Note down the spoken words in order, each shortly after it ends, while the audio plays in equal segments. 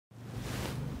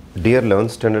Dear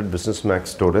 11th standard business maths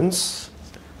students,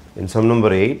 in sum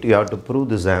number 8, you have to prove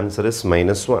this answer is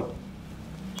 -1.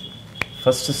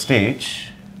 First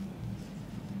stage,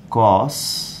 cos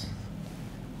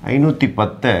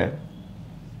 510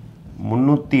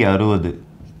 360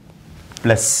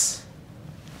 plus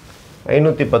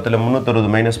 510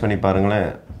 360 minus பண்ணி பாருங்களேன்.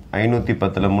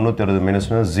 510 360 minus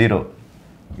பண்ணா 0.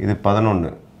 இது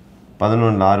 11.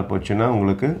 11 6 போச்சுன்னா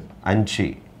உங்களுக்கு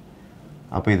 5.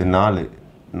 அப்போ இது 4.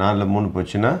 4 3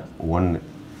 போச்சுன்னா 1.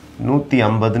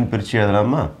 150ன்னு பிரித்து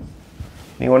எழுதலாமா?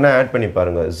 நீங்கள் ஒன்றா ஆட் பண்ணி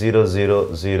பாருங்கள். 0 0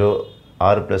 0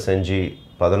 6 + 5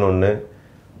 11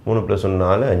 3 + 1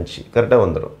 4 5 கரெக்டாக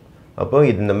வந்துடும். அப்போது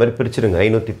இது இந்த மாதிரி பிரிச்சுருங்க.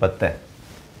 510.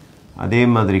 அதே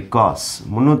மாதிரி காஸ்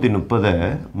 330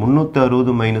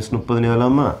 360 - 30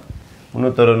 எழுதலாமா?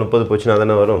 360 30 போச்சுன்னா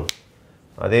தானே வரும்.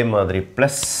 அதே மாதிரி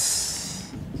ப்ளஸ்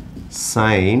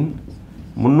சைன்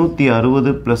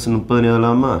 360 + 30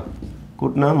 எழுதலாமா?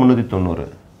 கூட்டினா 390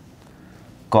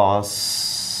 காஸ்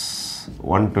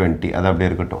 120. அது அப்படியே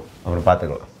இருக்கட்டும், அப்புறம்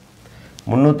பார்த்துக்கலாம்.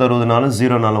 360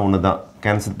 0 1 தான்,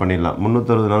 கேன்சல் பண்ணிடலாம்.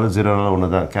 360 0 1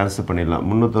 தான், கேன்சல் பண்ணிடலாம்.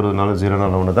 360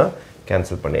 0 1 தான்,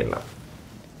 கேன்சல் பண்ணிடலாம்.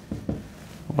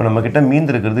 இப்போ நம்மக்கிட்ட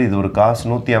மீந்து இருக்கிறது இது ஒரு காஸ்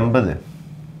 150,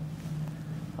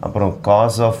 அப்புறம்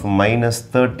காஸ் ஆஃப்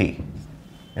 -30,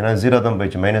 ஏன்னா 0 தான்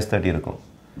போயிடுச்சு, -30 இருக்கும்,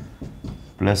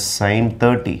 ப்ளஸ் சைன்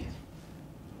 30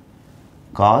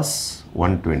 காஸ்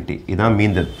 120. இதான்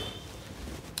மீந்தது.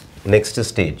 நெக்ஸ்ட்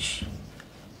ஸ்டேஜ்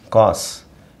காஸ்,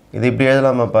 இது இப்படி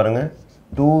எழுதலாமா பாருங்கள்.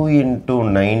 2 ×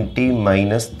 90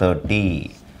 - 30.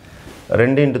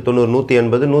 2 × 90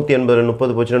 180. 180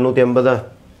 30 போச்சுன்னா 180.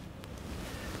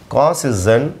 Cos is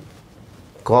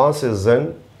an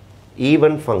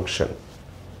even function.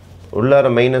 உள்ளார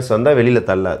மைனஸ் வந்தால் வெளியில்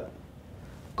தள்ளாது.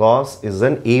 Cos is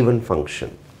an even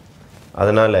function.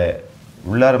 அதனால்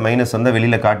உள்ளார மைனஸ் வந்தால்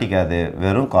வெளியில் காட்டிக்காது,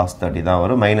 வெறும் காஸ் 30 தான்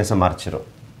வரும். மைனஸை மறைச்சிரும்.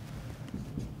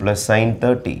 Plus sine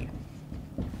 30.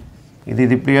 இது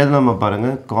இப்படி எழுதலாமா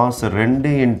பாருங்கள். காஸ்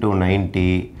 2 ×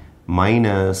 90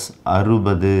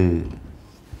 -60.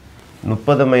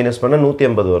 30 மைனஸ் பண்ணால்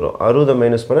 180 வரும். 60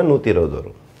 மைனஸ் பண்ணால் 120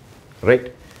 வரும். ரைட்.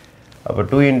 அப்போ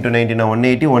 2 × 90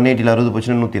 180. 180ல் 60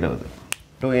 போச்சுன்னா 120.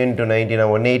 2 × 90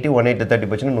 180. 180ல் 30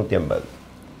 போச்சுன்னா 180.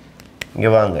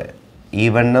 இங்கே வாங்க.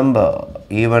 Even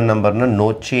நம்பர்னா no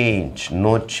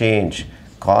change.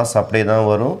 காஸ் அப்படியே தான்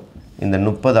வரும். இந்த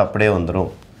 30 அப்படியே வந்துடும்.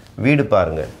 வீடு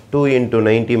பாருங்கள். 2 ×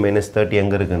 90 - 30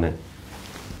 எங்கே இருக்குன்னு.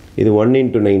 இது 1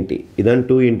 × 90. இதான்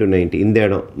 2 × 90. இந்த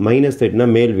இடம் -30னா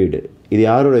மேல் வீடு. இது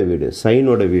யாரோட வீடு?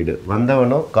 சைனோட வீடு.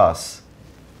 வந்தவனோ காஸ்.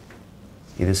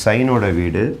 இது சைனோட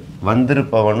வீடு,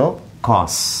 வந்திருப்பவனோ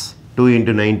காஸ். 2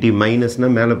 × 90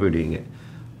 மைனஸ்னால் மேலே போயிடுவீங்க.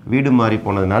 வீடு மாறி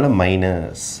போனதுனால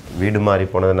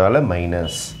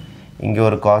மைனஸ். இங்கே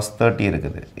ஒரு காஸ் 30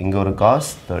 இருக்குது, இங்கே ஒரு காஸ்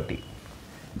 30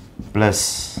 ப்ளஸ்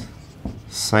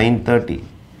சைன் 30.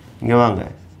 இங்கே வாங்க.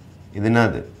 இது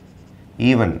என்னது?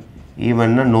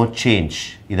 ஈவன்னா நோ சேஞ்ச்.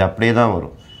 இது அப்படியே தான்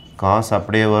வரும். காஸ்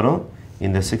அப்படியே வரும்.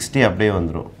 இந்த 60 அப்படியே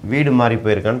வந்துடும். வீடு மாறி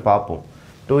போயிருக்கான்னு பார்ப்போம்.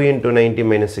 2 × 90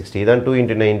 - 60. இதான் 2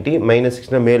 × 90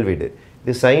 -60னா மேல் வீடு.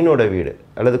 இது சைனோட வீடு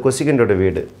அல்லது கொசிகண்டோட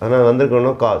வீடு. ஆனால்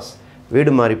வந்திருக்கணும் காஸ்.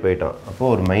 வீடு மாறி போயிட்டான்.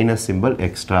 அப்போது ஒரு மைனஸ் சிம்பிள்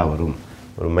எக்ஸ்ட்ரா வரும்.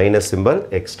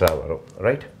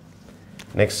 Right.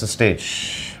 Next stage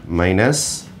minus.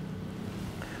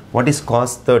 What is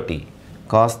cos 30?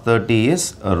 Cos 30 is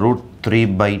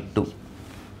 √3/2.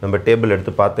 நம்ம டேபிள்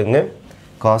எடுத்து பார்த்துங்க.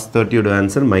 Cos 30யோட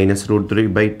answer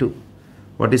 -√3/2.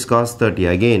 What is cos 30?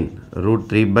 Again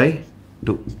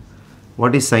 √3/2.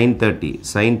 What is sign 30?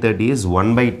 Sign 30 is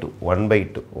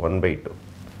 1/2.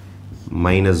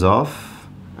 Minus of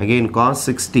again cos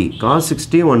 60. cos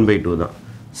 60 1/2 தான்.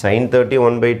 sin 30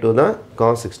 1/2 தான்.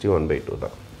 cos 60 1/2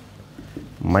 தான்.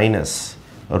 Minus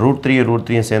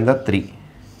 √3 சேர்ந்தா 3.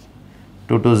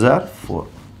 2 2s are 4.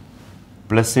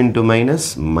 Plus into minus.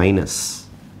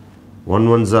 1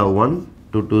 1s are 1.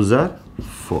 2 2s are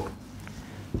 4.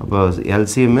 அப்போ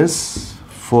LCM is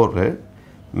 4.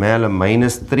 மேலே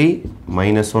 -3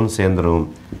 -1 சேர்ந்துடும்.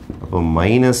 அப்போ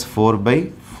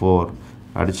 -4/4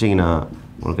 அடிச்சிங்கன்னா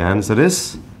உங்களுக்கு ஆன்சர் இஸ்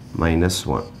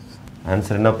 -1.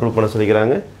 ஆன்சர் என்ன ப்ரூவ் பண்ண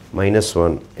சொல்லிக்கிறாங்க?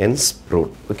 -1. hence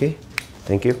proved. Okay,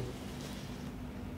 thank you.